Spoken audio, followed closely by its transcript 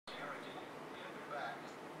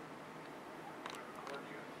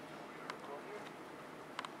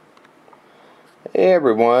Hey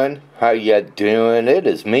everyone, how ya doing? It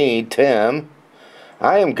is me, Tim.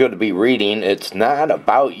 I am going to be reading It's Not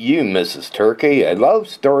About You, Mrs. Turkey, a love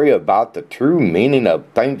story about the true meaning of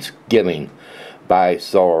Thanksgiving by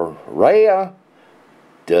Soraya,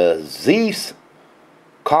 Diase,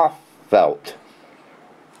 Coffelt.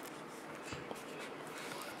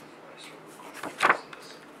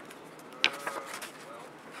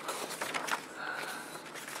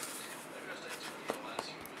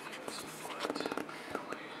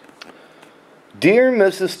 Dear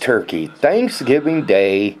Mrs. Turkey, Thanksgiving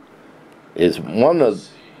Day is one of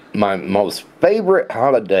my most favorite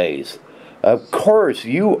holidays. Of course,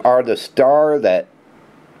 you are the star that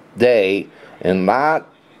day in a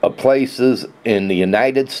lot of places in the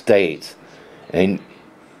United States. And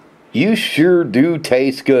you sure do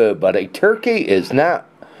taste good, but a turkey is not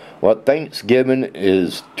what Thanksgiving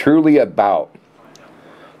is truly about.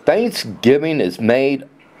 Thanksgiving is made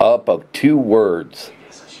up of two words: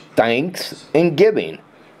 thanks and giving.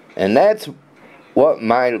 And that's what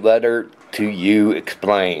my letter to you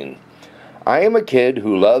explains. I am a kid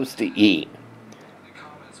who loves to eat.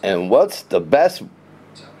 And what's the best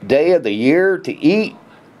day of the year to eat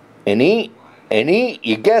and eat and eat?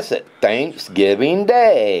 You guess it, Thanksgiving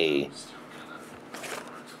Day.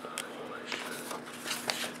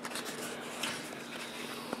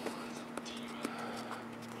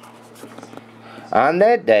 On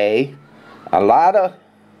that day, a lot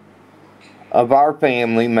of our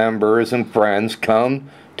family members and friends come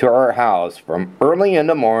to our house from early in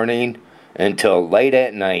the morning until late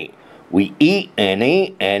at night. We eat and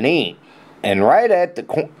eat and eat. And right at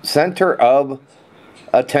the center of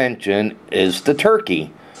attention is the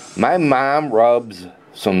turkey. My mom rubs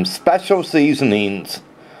some special seasonings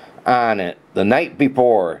on it the night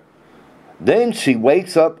before. Then she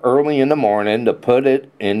wakes up early in the morning to put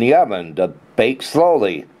it in the oven to bake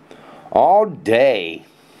slowly. All day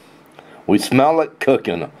we smell it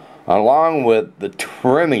cooking, along with the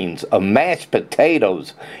trimmings of mashed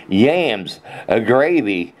potatoes, yams,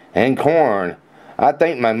 gravy, and corn. I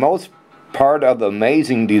think my most part of the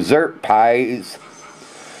amazing dessert pies,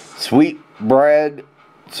 sweet breads,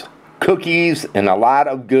 cookies, and a lot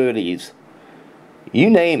of goodies. You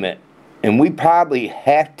name it, and we probably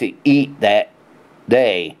have to eat that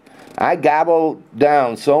day. I gobble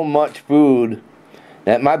down so much food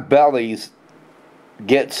that my belly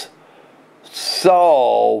gets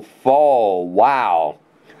so full. Wow.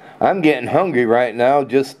 I'm getting hungry right now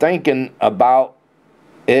just thinking about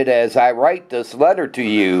it as I write this letter to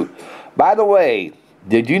you. By the way,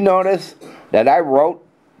 did you notice that I wrote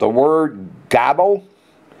the word gobble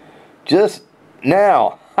just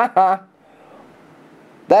now? Haha.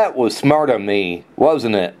 That was smart of me,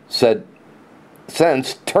 wasn't it?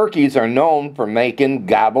 Since turkeys are known for making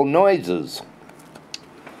gobble noises.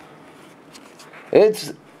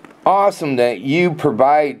 It's awesome that you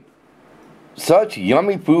provide such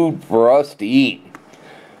yummy food for us to eat,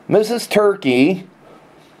 Mrs. Turkey.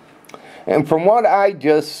 And from what I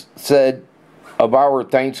just said of our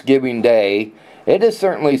Thanksgiving Day, it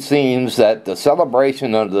certainly seems that the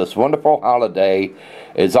celebration of this wonderful holiday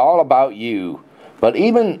is all about you. But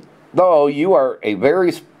even though you are a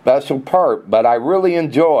very special part, but I really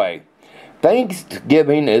enjoy.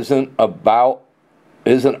 Thanksgiving isn't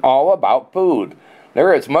all about food.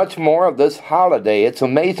 There is much more of this holiday. It's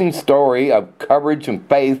an amazing story of courage and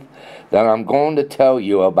faith that I'm going to tell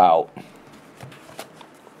you about.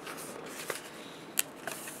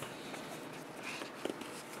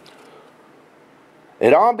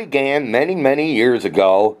 It all began many, many years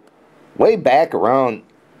ago, way back around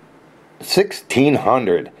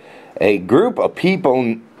 1600. A group of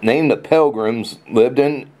people named the Pilgrims lived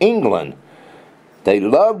in England. They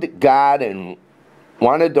loved God and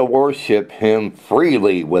wanted to worship Him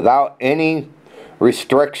freely without any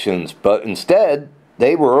restrictions, but instead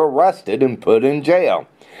they were arrested and put in jail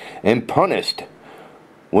and punished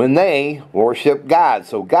when they worshiped God.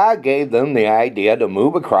 So God gave them the idea to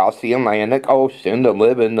move across the Atlantic Ocean to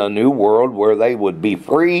live in the new world where they would be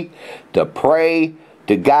free to pray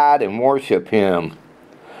to God and worship Him.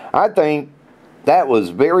 I think that was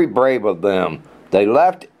very brave of them. They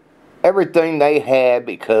left everything they had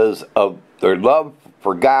because of their love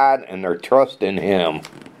for God and their trust in Him.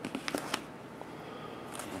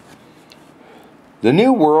 The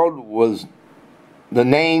New World was the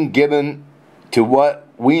name given to what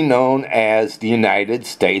we know as the United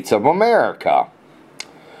States of America.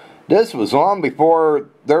 This was long before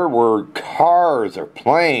there were cars or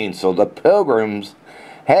planes, so the Pilgrims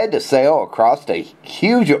had to sail across a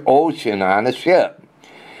huge ocean on a ship.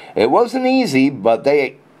 It wasn't easy, but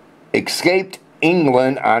they escaped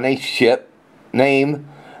England on a ship named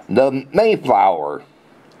the Mayflower.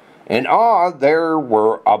 In all, there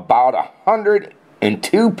were about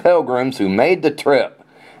 102 pilgrims who made the trip.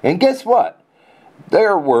 And guess what?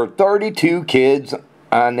 There were 32 kids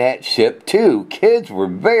on that ship too. Kids were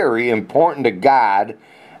very important to God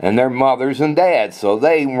and their mothers and dads, so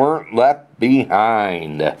they weren't left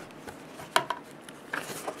behind.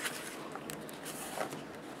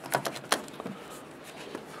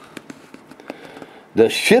 The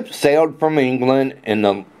ship sailed from England in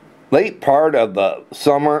the late part of the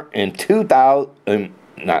summer in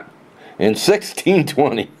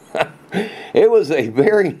 1620. It was a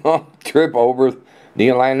very long trip over the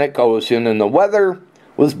Atlantic Ocean, and the weather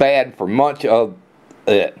was bad for much of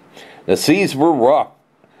it. The seas were rough,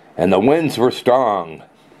 and the winds were strong,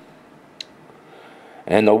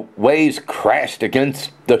 and the waves crashed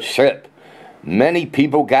against the ship. Many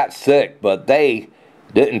people got sick, but they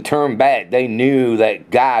didn't turn back. They knew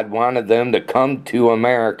that God wanted them to come to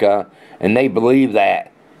America, and they believed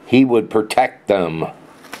that He would protect them.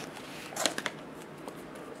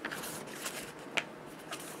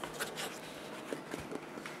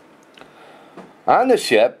 On the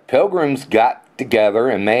ship, pilgrims got together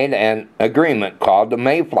and made an agreement called the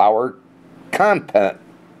Mayflower Compact.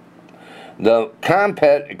 The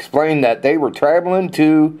compact explained that they were traveling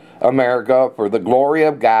to America for the glory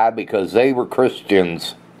of God because they were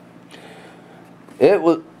Christians.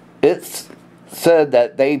 It said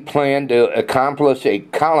that they planned to accomplish a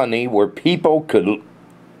colony where people could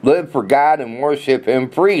live for God and worship Him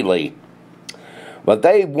freely. But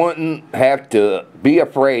they wouldn't have to be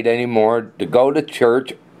afraid anymore to go to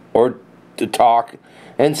church or to talk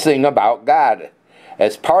and sing about God.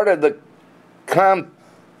 As part of the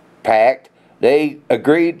compact, they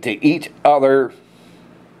agreed to each other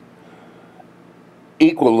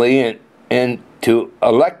equally and to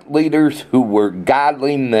elect leaders who were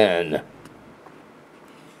godly men.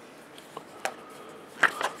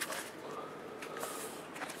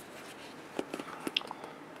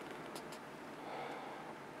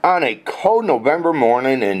 On a cold November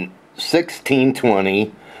morning in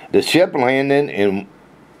 1620, the ship landed in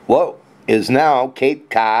what is now Cape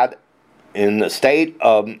Cod in the state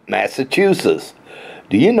of Massachusetts.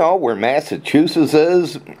 Do you know where Massachusetts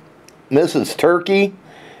is, Mrs. Turkey?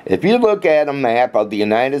 If you look at a map of the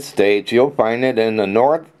United States, you'll find it in the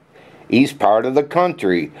northeast part of the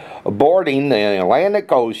country, bordering the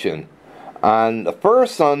Atlantic Ocean. On the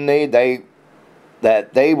first Sunday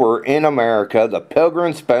that they were in America, the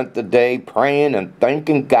pilgrims spent the day praying and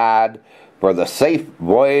thanking God for the safe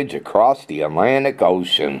voyage across the Atlantic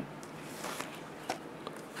Ocean.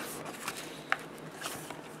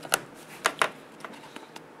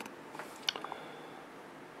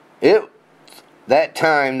 That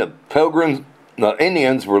time, the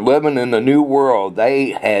Indians were living in the New World. They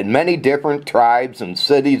had many different tribes and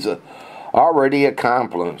cities already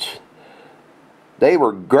accomplished. They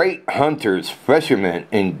were great hunters, fishermen,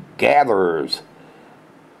 and gatherers.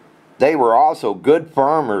 They were also good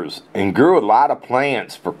farmers and grew a lot of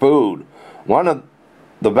plants for food. One of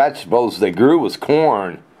the vegetables they grew was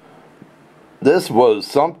corn. This was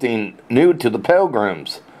something new to the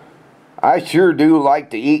pilgrims. I sure do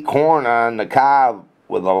like to eat corn on the cob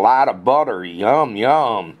with a lot of butter. Yum,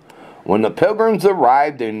 yum. When the pilgrims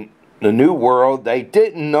arrived in the New World, they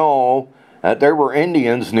didn't know that there were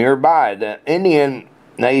Indians nearby. The Indian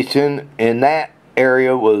nation in that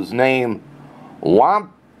area was named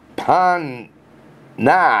Wampanoag.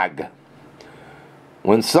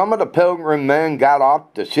 When some of the pilgrim men got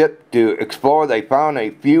off the ship to explore, they found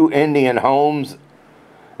a few Indian homes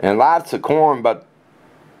and lots of corn, but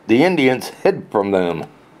the Indians hid from them.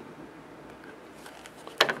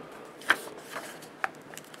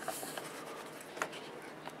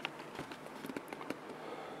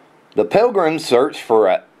 The pilgrims searched for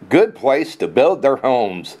a good place to build their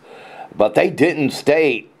homes, but they didn't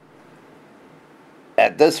stay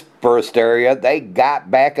at this first area. They got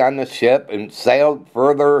back on the ship and sailed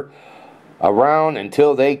further around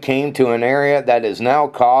until they came to an area that is now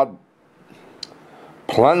called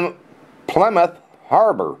Plymouth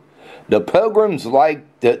Harbor. The pilgrims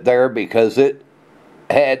liked it there because it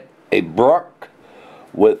had a brook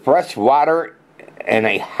with fresh water and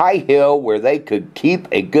a high hill where they could keep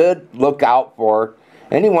a good lookout for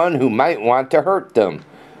anyone who might want to hurt them.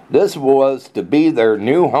 This was to be their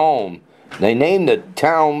new home. They named the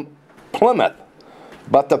town Plymouth.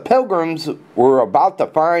 But the pilgrims were about to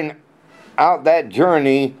find out that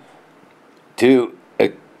journey to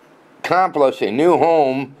accomplish a new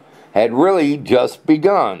home had really just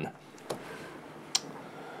begun.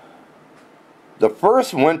 The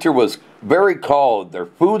first winter was very cold. Their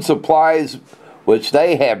food supplies, which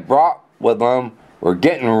they had brought with them, were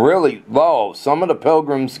getting really low. Some of the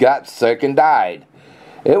pilgrims got sick and died.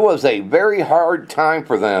 It was a very hard time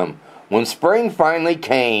for them. When spring finally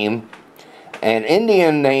came, an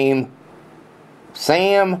Indian named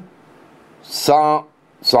Sam Set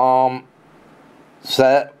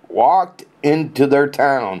walked into their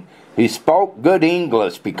town. He spoke good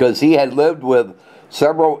English because he had lived with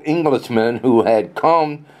several Englishmen who had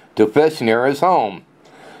come to fish near his home.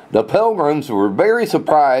 The pilgrims were very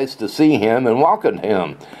surprised to see him and welcomed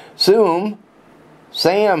him. Soon,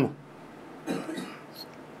 Sam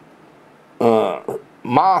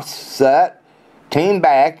Set came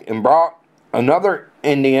back and brought another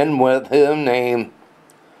Indian with him named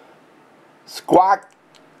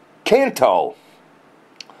Squantanto.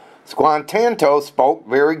 Squantanto spoke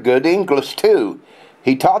very good English too.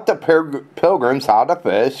 He taught the pilgrims how to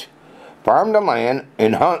fish, farm the land,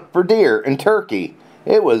 and hunt for deer and turkey.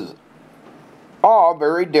 It was all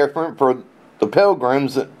very different for the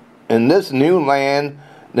pilgrims in this new land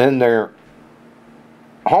than their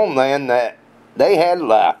homeland that they had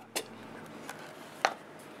left.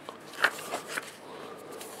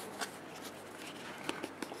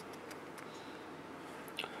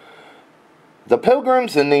 The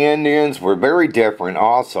pilgrims and the Indians were very different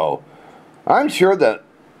also. I'm sure the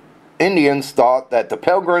Indians thought that the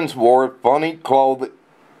pilgrims wore funny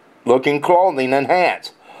looking clothing and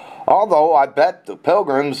hats. Although I bet the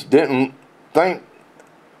pilgrims didn't think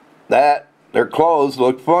that their clothes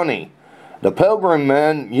looked funny. The pilgrim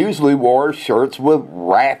men usually wore shirts with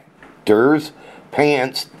rafters,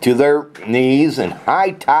 pants to their knees, and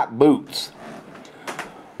high-top boots.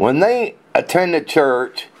 When they attended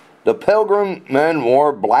church, the pilgrim men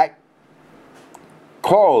wore black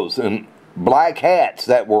clothes and black hats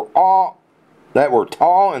that were tall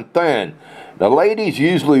and thin. The ladies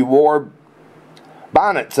usually wore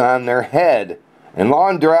bonnets on their head and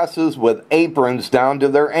long dresses with aprons down to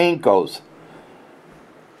their ankles.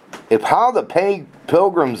 If how the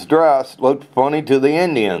pilgrims dressed looked funny to the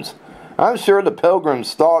Indians, I'm sure the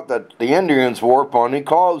pilgrims thought that the Indians wore funny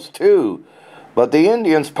clothes too, but the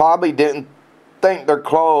Indians probably didn't think their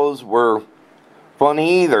clothes were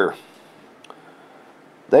funny either.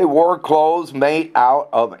 They wore clothes made out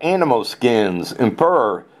of animal skins and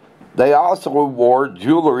fur. They also wore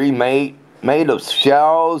jewelry made of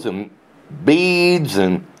shells and beads,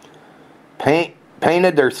 and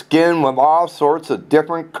painted their skin with all sorts of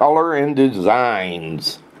different color and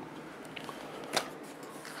designs.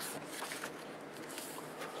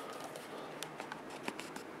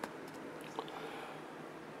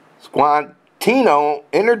 Squantanto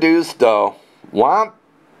introduced the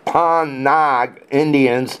Wampanoag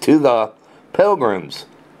Indians to the pilgrims.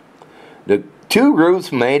 The two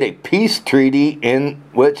groups made a peace treaty in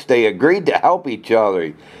which they agreed to help each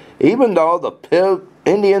other. Even though the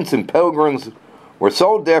Indians and pilgrims were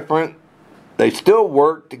so different, they still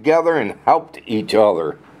worked together and helped each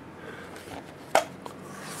other.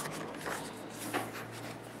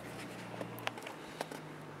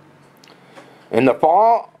 In the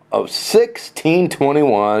fall of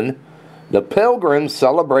 1621, the pilgrims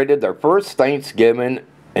celebrated their first Thanksgiving,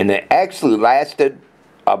 and it actually lasted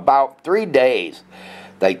about 3 days.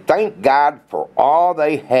 They thanked God for all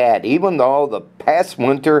they had, even though the past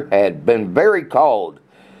winter had been very cold.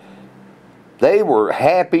 They were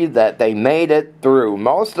happy that they made it through.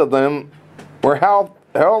 Most of them were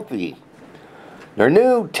healthy. Their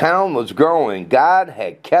new town was growing. God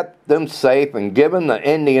had kept them safe and given the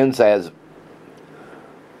Indians as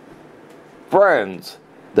friends.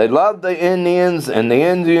 They loved the Indians, and the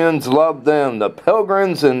Indians loved them. The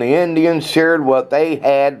pilgrims and the Indians shared what they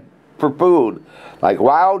had for food, like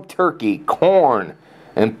wild turkey, corn,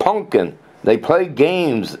 and pumpkin. They played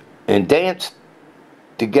games and danced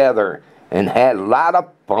together and had a lot of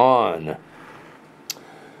fun.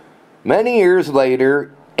 Many years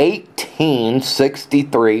later,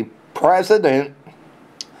 1863, President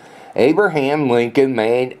Abraham Lincoln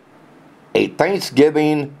made a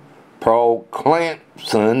Thanksgiving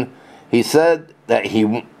proclamation. He said that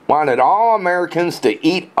he wanted all Americans to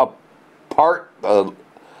eat apart the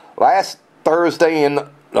last Thursday in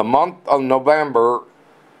the month of November,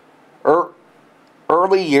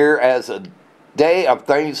 early year, as a day of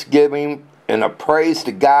Thanksgiving and a praise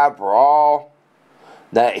to God for all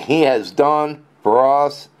that He has done for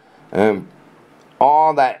us and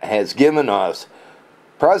all that has given us.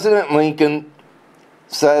 President Lincoln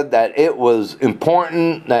said that it was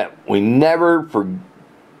important that we never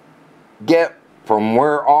forget from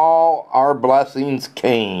where all our blessings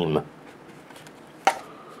came.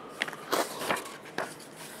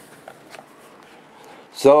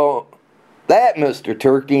 So that, Mr.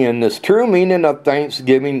 Turkey, in this true meaning of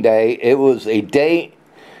Thanksgiving Day, it was a day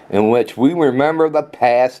in which we remember the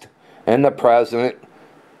past and the present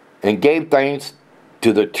and gave thanks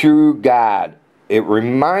to the true God. It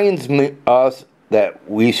reminds us that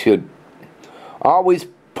we should always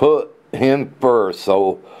put Him first.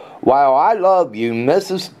 So while I love you,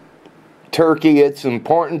 Mrs. Turkey, it's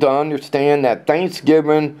important to understand that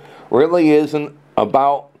Thanksgiving really isn't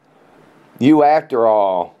about you after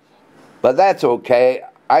all. But that's okay.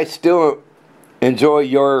 I still enjoy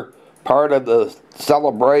your part of the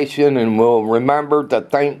celebration and will remember to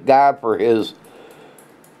thank God for His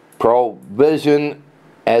provision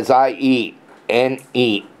as I eat and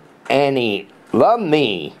eat and eat. Love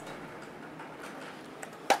me.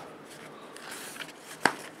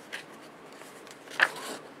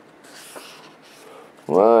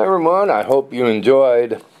 Well, everyone, I hope you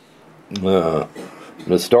enjoyed the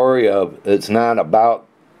story of It's Not About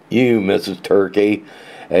You, Mrs. Turkey,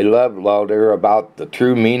 a love letter about the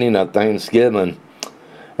true meaning of Thanksgiving.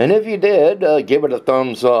 And if you did, give it a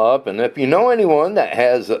thumbs up. And if you know anyone that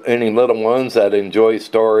has any little ones that enjoy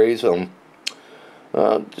stories, share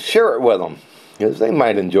it with them, because they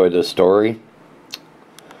might enjoy this story.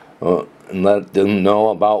 And let them know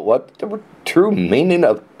about what the true meaning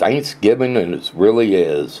of Thanksgiving really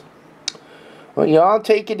is. Well, y'all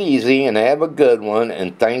take it easy and have a good one,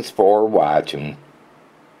 and thanks for watching.